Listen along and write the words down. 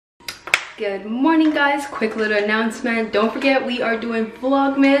Good morning guys, quick little announcement. Don't forget we are doing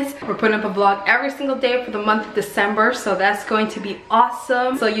Vlogmas. We're putting up a vlog every single day for the month of December, so that's going to be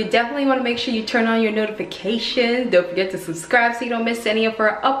awesome. So you definitely want to make sure you turn on your notifications. Don't forget to subscribe so you don't miss any of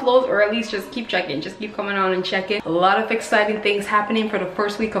our uploads, or at least just keep checking, just keep coming on and checking. A lot of exciting things happening for the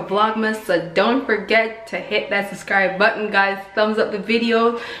first week of Vlogmas, so don't forget to hit that subscribe button guys. Thumbs up the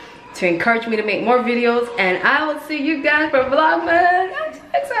video to encourage me to make more videos, and I will see you guys for Vlogmas. I'm so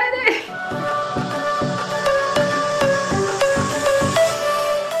excited.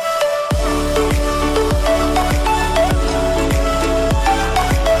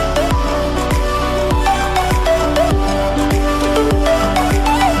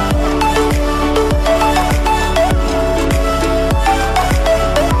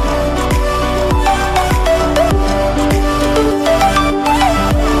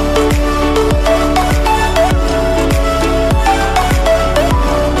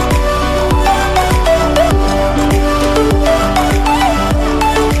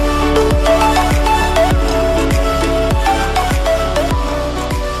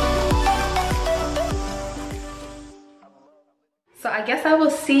 So I guess I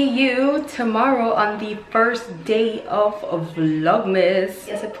will see you tomorrow on the first day of Vlogmas.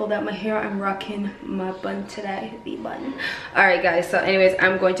 Yes, I pulled out my hair. I'm rocking my bun today, the bun. Alright guys, so anyways,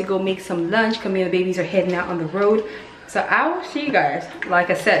 I'm going to go make some lunch because me and the babies are heading out on the road. So I will see you guys. Like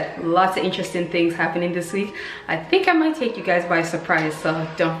I said, lots of interesting things happening this week. I think I might take you guys by surprise, so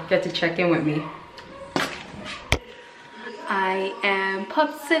don't forget to check in with me. I am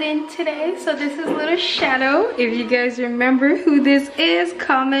pup sitting today, so this is little Shadow. If you guys remember who this is,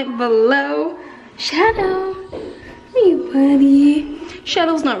 comment below. Shadow, hey buddy.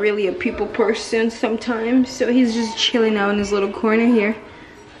 Shadow's not really a people person sometimes, so he's just chilling out in his little corner here.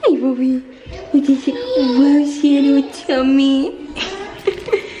 Hey Bobby, wow Shadow, tell me.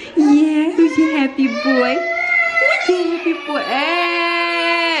 Yeah, who's your happy boy? Who's your happy boy?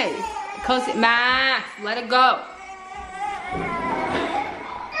 Hey, close it, Max, let it go.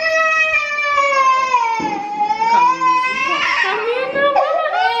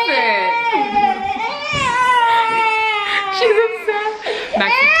 She's upset.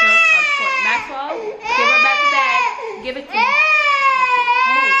 Maxwell, give her back the bag. Give it to me.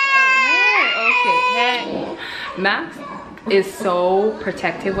 Okay. Max is so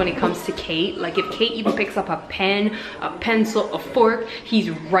protective when it comes to Kate. Like if Kate even picks up a pen, a pencil, a fork,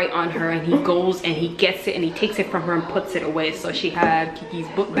 he's right on her and he goes and he gets it and he takes it from her and puts it away. So she had Kiki's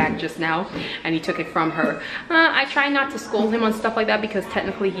book bag just now and he took it from her. I try not to scold him on stuff like that because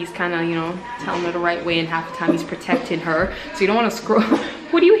technically he's kind of, you know, telling her the right way, and half the time he's protecting her. So you don't want to scroll.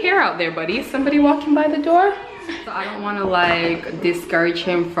 What do you hear out there, buddy? Is somebody walking by the door? So I don't want to like discourage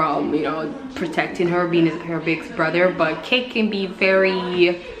him from, you know, protecting her, being her big brother, but Kate can be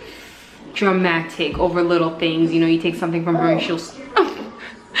very dramatic over little things. You know, you take something from her and she'll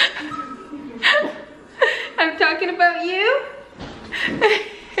I'm talking about you.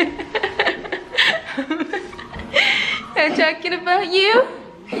 I'm talking about you.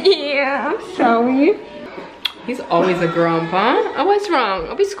 Yeah, I'm sorry. He's always a grump, huh? Oh, what's wrong?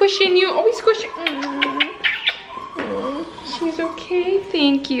 Are we squishing you? Are we squishing? She's okay,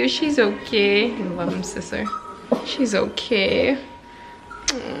 thank you. She's okay. I love him, sister. She's okay.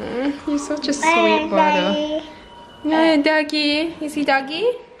 You're such a sweet brother. Yeah, doggy. You see doggy?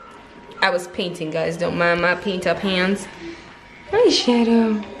 I was painting, guys. Don't mind my paint up hands. Hi,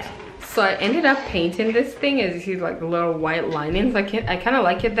 Shadow. So I ended up painting this thing, as you see, like the little white linings. I kind of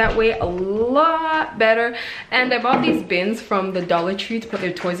like it that way a lot better. And I bought these bins from the Dollar Tree to put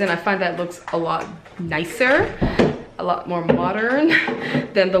their toys in. I find that looks a lot nicer, a lot more modern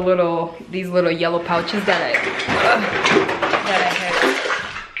than these little yellow pouches that I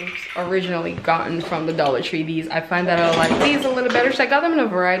had originally gotten from the Dollar Tree. I find that I like these a little better, so I got them in a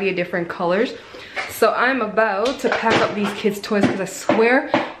variety of different colors. So I'm about to pack up these kids' toys because I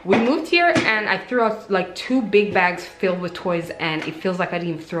swear we moved here and I threw out like 2 big bags filled with toys, and it feels like I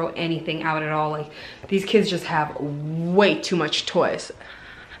didn't even throw anything out at all. Like these kids just have way too much toys.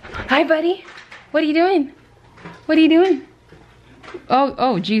 Hi buddy, what are you doing? What are you doing?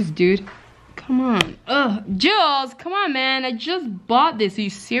 Oh geez, dude. Come on. Ugh, Jules, come on, man. I just bought this. Are you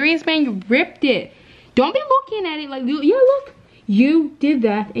serious, man? You ripped it. Don't be looking at it like, yeah, look. You did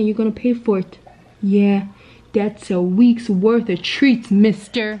that and you're gonna pay for it. Yeah, that's a week's worth of treats,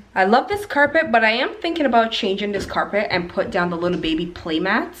 mister. I love this carpet, but I am thinking about changing this carpet and put down the little baby play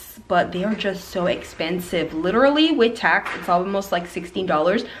mats, but they are just so expensive. Literally, with tax, it's almost like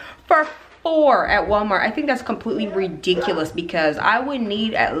 $16 for 4 at Walmart. I think that's completely ridiculous because I would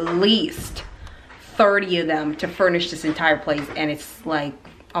need at least 30 of them to furnish this entire place, and it's like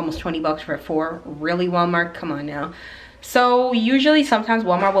almost 20 bucks for 4. Really, Walmart? Come on now. So usually sometimes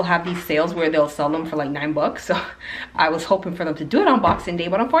Walmart will have these sales where they'll sell them for like 9 bucks. So I was hoping for them to do it on Boxing Day,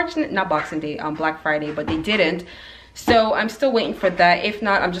 but unfortunately, not Boxing Day, on Black Friday, but they didn't. So I'm still waiting for that. If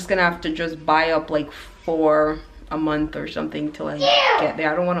not, I'm just gonna have to just buy up like 4 a month or something till I get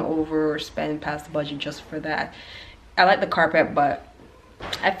there. I don't want to overspend past the budget just for that. I like the carpet, but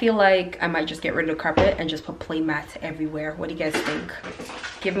I feel like I might just get rid of the carpet and just put play mats everywhere. What do you guys think?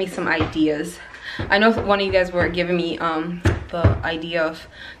 Give me some ideas. I know one of you guys were giving me the idea of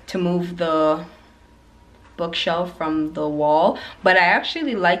to move the bookshelf from the wall, but I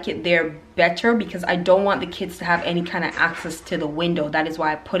actually like it there better because I don't want the kids to have any kind of access to the window. That is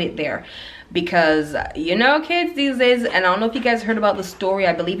why I put it there, because you know, kids these days, and I don't know if you guys heard about the story,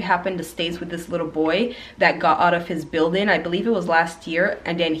 I believe it happened in the States with this little boy that got out of his building. I believe it was last year,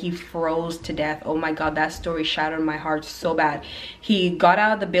 and then he froze to death. Oh my god, that story shattered my heart so bad. He got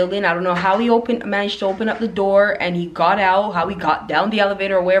out of the building. I don't know how he managed to open up the door, and he got out, how he got down the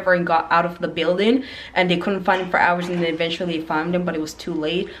elevator or wherever and got out of the building, and they couldn't find him for hours, and then eventually they found him, but it was too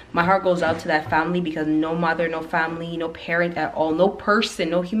late. My heart goes out to that family, because no mother, no family, no parent at all, no person,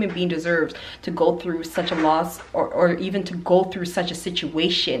 no human being deserves to go through such a loss, or even to go through such a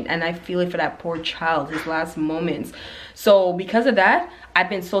situation. And I feel it for that poor child, his last moments. So because of that, I've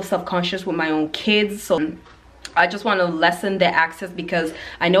been so self-conscious with my own kids. So I just want to lessen the access, because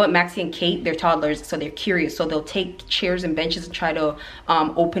I know at Maxie and Kate, they're toddlers, so they're curious, so they'll take chairs and benches and try to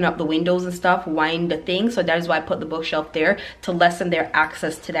open up the windows and stuff, wind the thing. So that is why I put the bookshelf there, to lessen their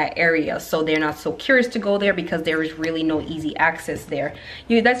access to that area, so they're not so curious to go there, because there is really no easy access there.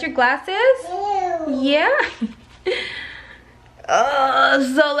 That's your glasses? Ew. Yeah.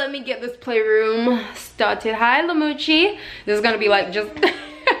 So let me get this playroom started. Hi, Lamucci. This is gonna be like just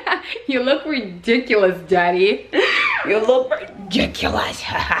you look ridiculous, daddy. You look ridiculous.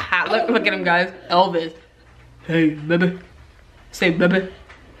 look at him, guys. Elvis. Hey, baby. Say baby.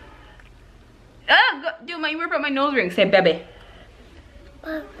 Dude, you ripped out my nose ring. Say baby.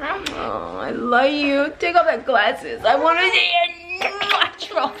 Oh, I love you. Take off that glasses. I want to see your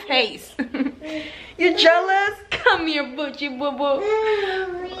natural face. You jealous? Come here, butchie boo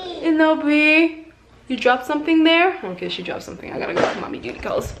boo. No, B. You dropped something there? Okay, she dropped something. I gotta go to mommy duty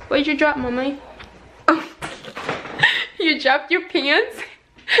calls. What did you drop, mommy? Oh. You dropped your pants?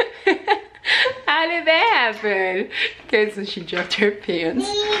 How did that happen? Okay, so she dropped her pants.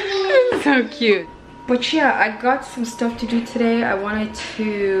 So cute. But yeah, I got some stuff to do today. I wanted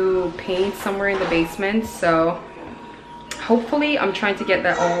to paint somewhere in the basement, so hopefully I'm trying to get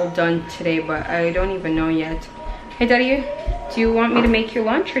that all done today, but I don't even know yet. Hey, Daddy, do you want me to make you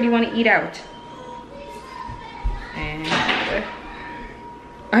lunch, or do you want to eat out? And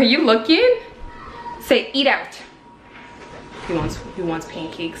are you looking? Say eat out. He wants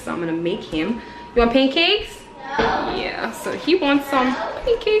pancakes, so I'm gonna make him. You want pancakes? No. Yeah, so he wants some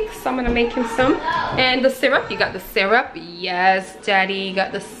pancakes, so I'm gonna make him some. And the syrup, you got the syrup? Yes, Daddy, you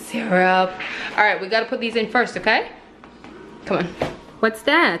got the syrup. All right, we gotta put these in first, okay? Come on. What's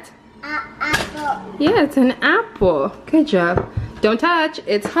that? Apple. Yeah, it's an apple. Good job. Don't touch,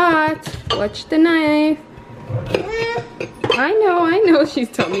 it's hot. Watch the knife. I know, she's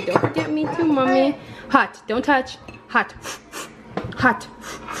told me, don't forget me too, mommy. Hot, don't touch. Hot. Hot.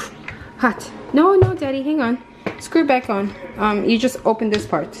 Hot. No, Daddy, hang on. Screw it back on. You just open this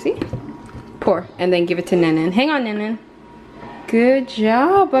part, see? Pour, and then give it to Nenan. Hang on, Nenan. Good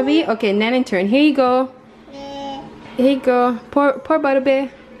job, Bubby. Okay, Nenan turn. Here you go. Here you go. Pour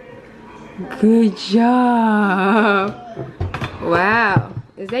Butterbear. Good job. Wow.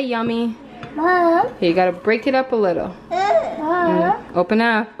 Is that yummy? Mom. Here, you gotta break it up a little. Open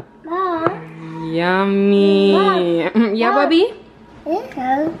up. Mom. Yummy. Mom. Yeah, Bubby?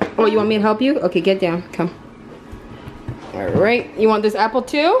 Oh, you want me to help you? Okay, get down. Come. Alright. You want this apple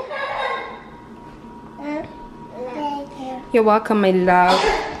too? You're welcome, my love.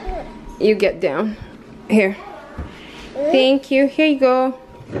 You get down. Here. Thank you. Here you go.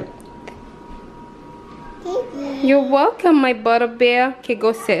 You're welcome, my Butterbear. Okay,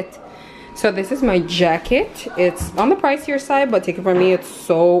 go sit. So this is my jacket. It's on the pricier side, but take it from me, it's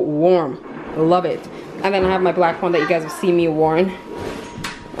so warm. I love it. And then I have my black one that you guys have seen me worn.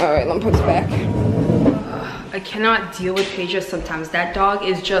 Alright, let me put this back. I cannot deal with Pedro sometimes. That dog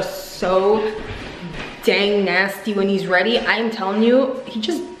is just so dang nasty when he's ready. I am telling you, he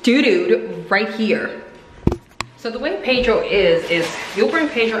just doo-dooed right here. So the way Pedro is you'll bring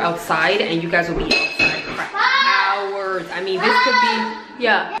Pedro outside and you guys will be outside for hours. I mean, this could be,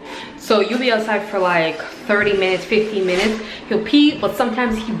 yeah. So So you'll be outside for like 30 minutes, 15 minutes. He'll pee, but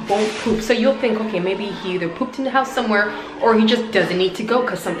sometimes he won't poop. So you'll think, okay, maybe he either pooped in the house somewhere or he just doesn't need to go,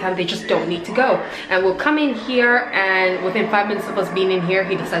 because sometimes they just don't need to go. And we'll come in here and within 5 minutes of us being in here,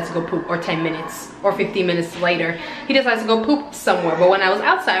 he decides to go poop, or 10 minutes or 15 minutes later, he decides to go poop somewhere. But when I was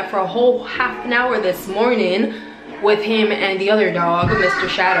outside for a whole half an hour this morning with him and the other dog, Mr.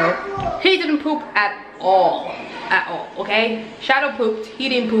 Shadow, he didn't poop at all. Okay? Shadow pooped, he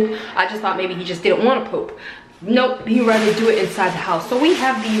didn't poop. I just thought maybe he just didn't want to poop. Nope, he'd rather do it inside the house. So we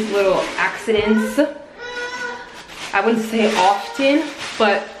have these little accidents. I wouldn't say often,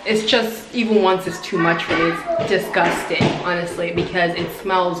 but it's just, even once is too much for me. It's disgusting, honestly, because it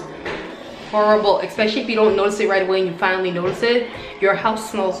smells horrible, especially if you don't notice it right away and you finally notice it. Your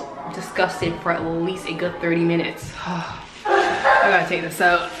house smells disgusting for at least a good 30 minutes. I gotta take this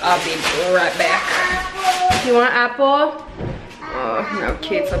out. I'll be right back. You want apple? Oh, now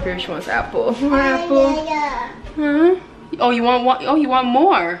Kate's up here. She wants apple. You want apple? Huh? Oh, you want one? Oh, you want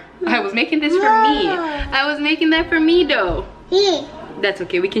more? I was making this for me. I was making that for me, though. That's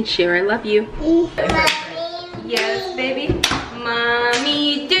okay. We can share. I love you. Yes, baby.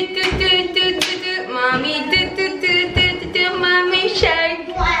 Mommy, do do do do do do. Mommy, do do do do do. Mommy, shake.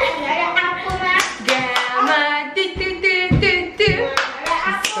 Grandma, do do do do do.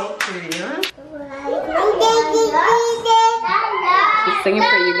 She's so pretty, huh? She's singing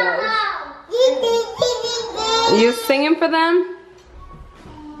for you guys. You singing for them?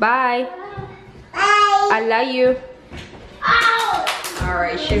 Bye. I love you.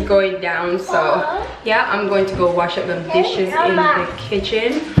 Alright, she's going down, so yeah, I'm going to go wash up the dishes in the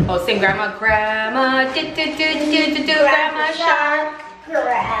kitchen. Oh, sing grandma, grandma, do do do do do do, grandma shark.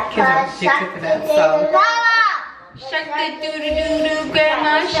 Kids are addicted to that song. Shark do do do do,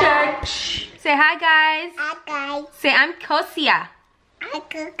 grandma shark. Say hi, guys. Hi, guys. Say I'm Kosia. Hi,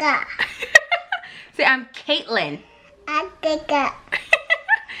 Kaka. Say I'm Caitlin. Hi, Kaka.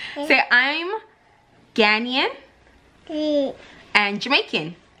 Say I'm Ghanaian and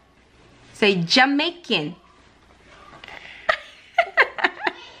Jamaican. Say Jamaican.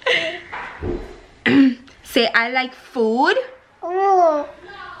 Say I like food. Oh.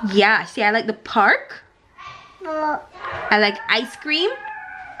 Yeah, say I like the park. Oh. I like ice cream.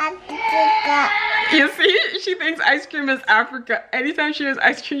 Hi, Kaka. You see, she thinks ice cream is Africa. Anytime she hears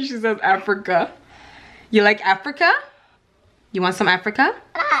ice cream, she says Africa. You like Africa? You want some Africa?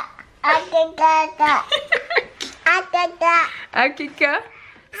 Africa.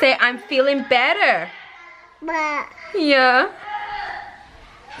 Say I'm feeling better. Yeah.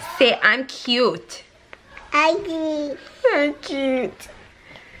 Say I'm cute. I'm cute.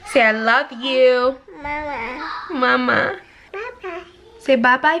 Say I love you. Mama. Bye-bye. Say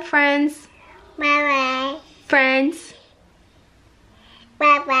bye-bye, friends. Bye-bye. Friends.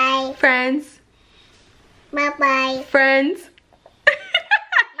 Bye-bye. Friends. Bye-bye. Friends.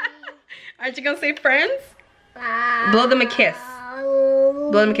 Aren't you gonna say friends? Blow them a kiss.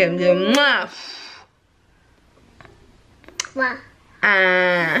 Blow them a kiss. Mwah.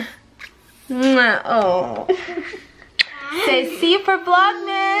 Mwah. Oh. Say see you for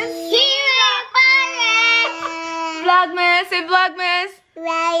Vlogmas. See you, Vlogmas. Say Vlogmas.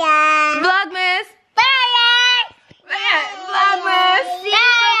 Bye. Vlogmas. Bye. Vlogmas.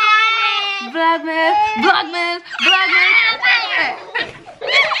 Vlogmas. Vlogmas. Vlogmas.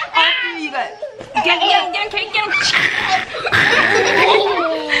 After you guys. Get him.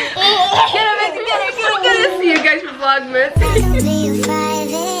 See you guys for Vlogmas.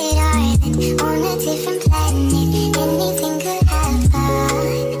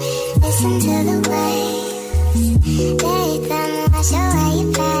 Listen to the waves. Let them wash away your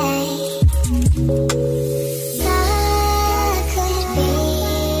pain.